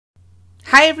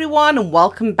Hi everyone and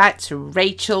welcome back to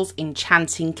Rachel's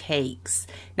Enchanting Cakes.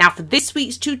 Now for this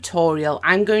week's tutorial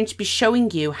I'm going to be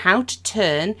showing you how to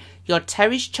turn your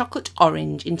Terry's chocolate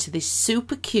orange into this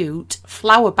super cute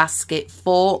flower basket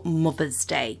for Mother's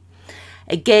Day.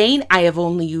 Again, I have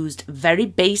only used very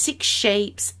basic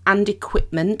shapes and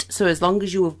equipment, so as long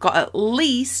as you have got at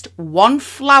least one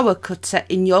flower cutter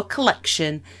in your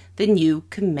collection, then you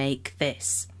can make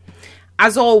this.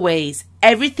 As always,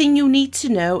 everything you need to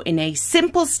know in a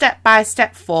simple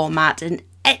step-by-step format and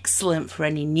excellent for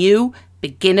any new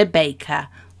beginner baker.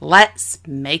 Let's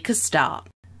make a start.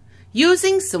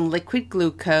 Using some liquid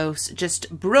glucose,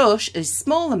 just brush a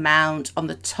small amount on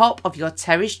the top of your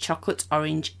Terry's chocolate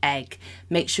orange egg.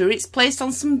 Make sure it's placed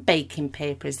on some baking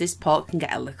paper as this part can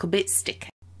get a little bit sticky.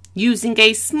 Using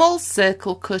a small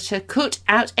circle cutter, cut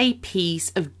out a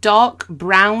piece of dark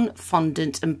brown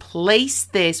fondant and place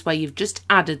this where you've just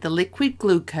added the liquid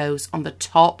glucose on the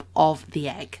top of the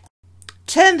egg.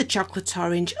 Turn the chocolate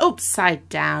orange upside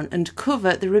down and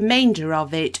cover the remainder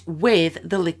of it with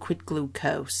the liquid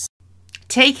glucose.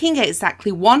 Taking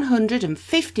exactly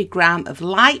 150 grams of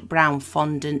light brown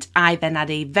fondant, I then add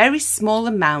a very small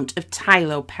amount of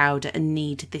Tylo powder and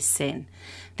knead this in.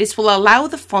 This will allow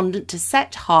the fondant to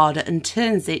set harder and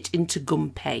turns it into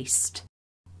gum paste.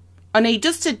 On a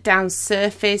dusted down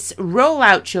surface, roll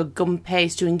out your gum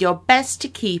paste, doing your best to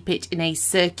keep it in a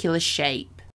circular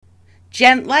shape.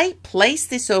 Gently place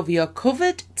this over your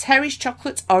covered Terry's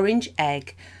chocolate orange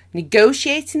egg,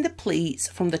 negotiating the pleats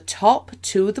from the top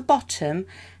to the bottom.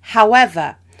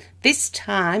 However, this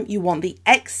time you want the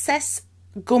excess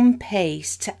gum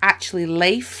paste to actually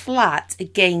lay flat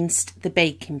against the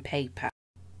baking paper.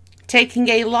 Taking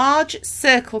a large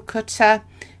circle cutter,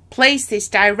 place this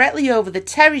directly over the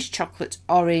Terry's chocolate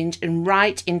orange and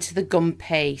right into the gum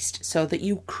paste so that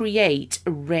you create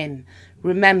a rim.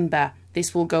 Remember,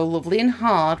 this will go lovely and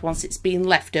hard once it's been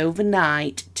left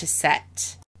overnight to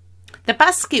set. The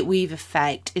basket weave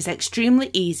effect is extremely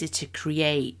easy to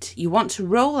create. You want to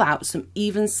roll out some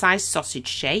even-sized sausage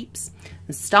shapes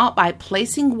and start by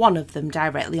placing one of them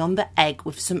directly on the egg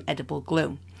with some edible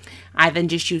glue. I then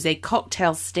just use a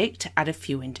cocktail stick to add a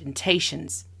few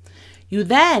indentations. You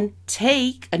then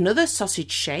take another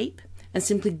sausage shape and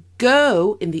simply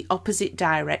go in the opposite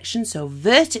direction, so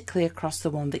vertically across the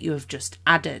one that you have just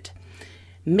added.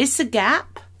 Miss a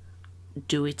gap,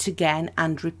 do it again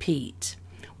and repeat.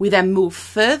 We then move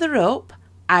further up,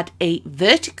 add a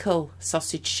vertical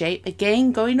sausage shape,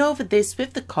 again going over this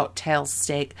with the cocktail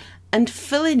stick and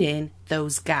filling in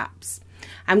those gaps.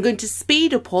 I'm going to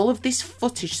speed up all of this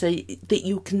footage so that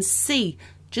you can see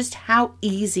just how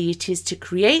easy it is to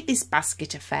create this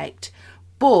basket effect,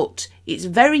 but it's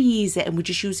very easy and we're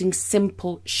just using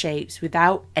simple shapes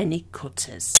without any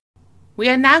cutters. We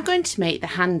are now going to make the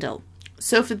handle.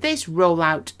 So for this, roll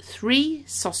out 3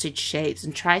 sausage shapes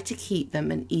and try to keep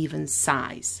them an even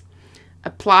size.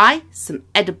 Apply some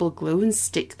edible glue and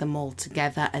stick them all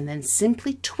together, and then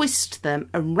simply twist them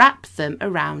and wrap them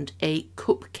around a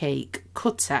cupcake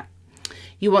cutter.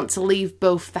 You want to leave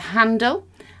both the handle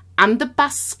and the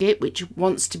basket, which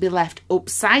wants to be left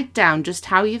upside down just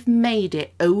how you've made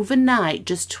it overnight,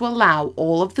 just to allow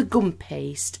all of the gum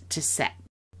paste to set.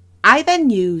 I then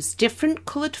use different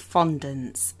coloured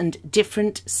fondants and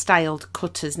different styled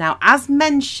cutters. Now, as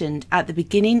mentioned at the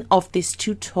beginning of this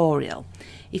tutorial,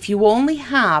 if you only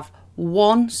have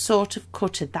one sort of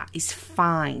cutter, that is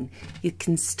fine. You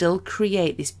can still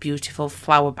create this beautiful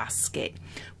flower basket.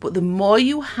 But the more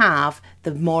you have,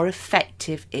 the more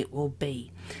effective it will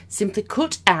be. Simply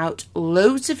cut out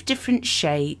loads of different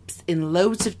shapes in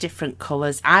loads of different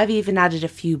colours. I've even added a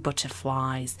few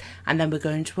butterflies, and then we're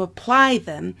going to apply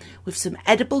them with some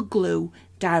edible glue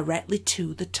directly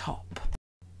to the top.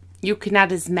 You can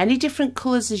add as many different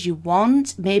colours as you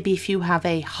want. Maybe if you have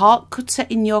a heart cutter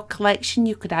in your collection,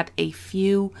 you could add a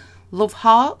few love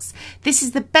hearts. This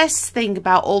is the best thing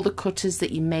about all the cutters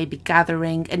that you may be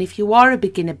gathering, and if you are a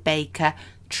beginner baker,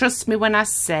 trust me when I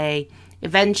say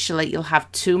eventually you'll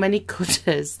have too many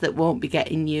cutters that won't be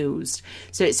getting used.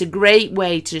 So it's a great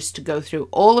way to go through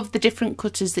all of the different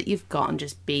cutters that you've got and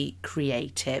just be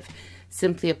creative.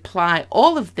 Simply apply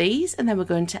all of these, and then we're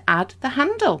going to add the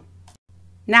handle.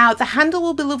 Now the handle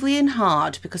will be lovely and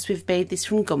hard because we've made this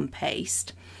from gum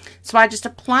paste. So I just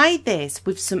apply this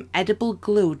with some edible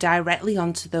glue directly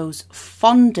onto those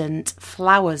fondant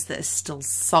flowers that are still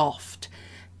soft.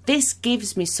 This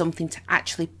gives me something to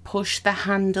actually push the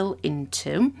handle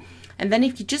into. And then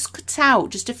if you just cut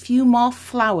out just a few more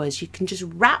flowers, you can just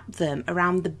wrap them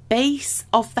around the base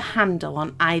of the handle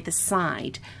on either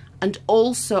side and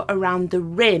also around the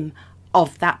rim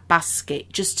of that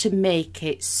basket, just to make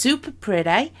it super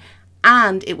pretty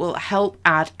and it will help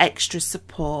add extra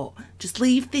support. Just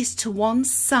leave this to one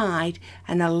side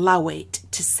and allow it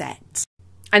to set.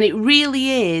 And it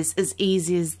really is as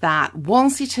easy as that.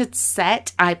 Once it had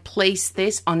set, I placed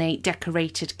this on a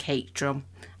decorated cake drum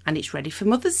and it's ready for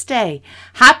Mother's Day.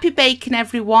 Happy baking,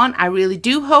 everyone. I really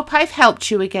do hope I've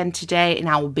helped you again today, and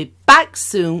I will be back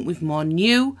soon with more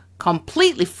new,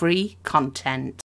 completely free content.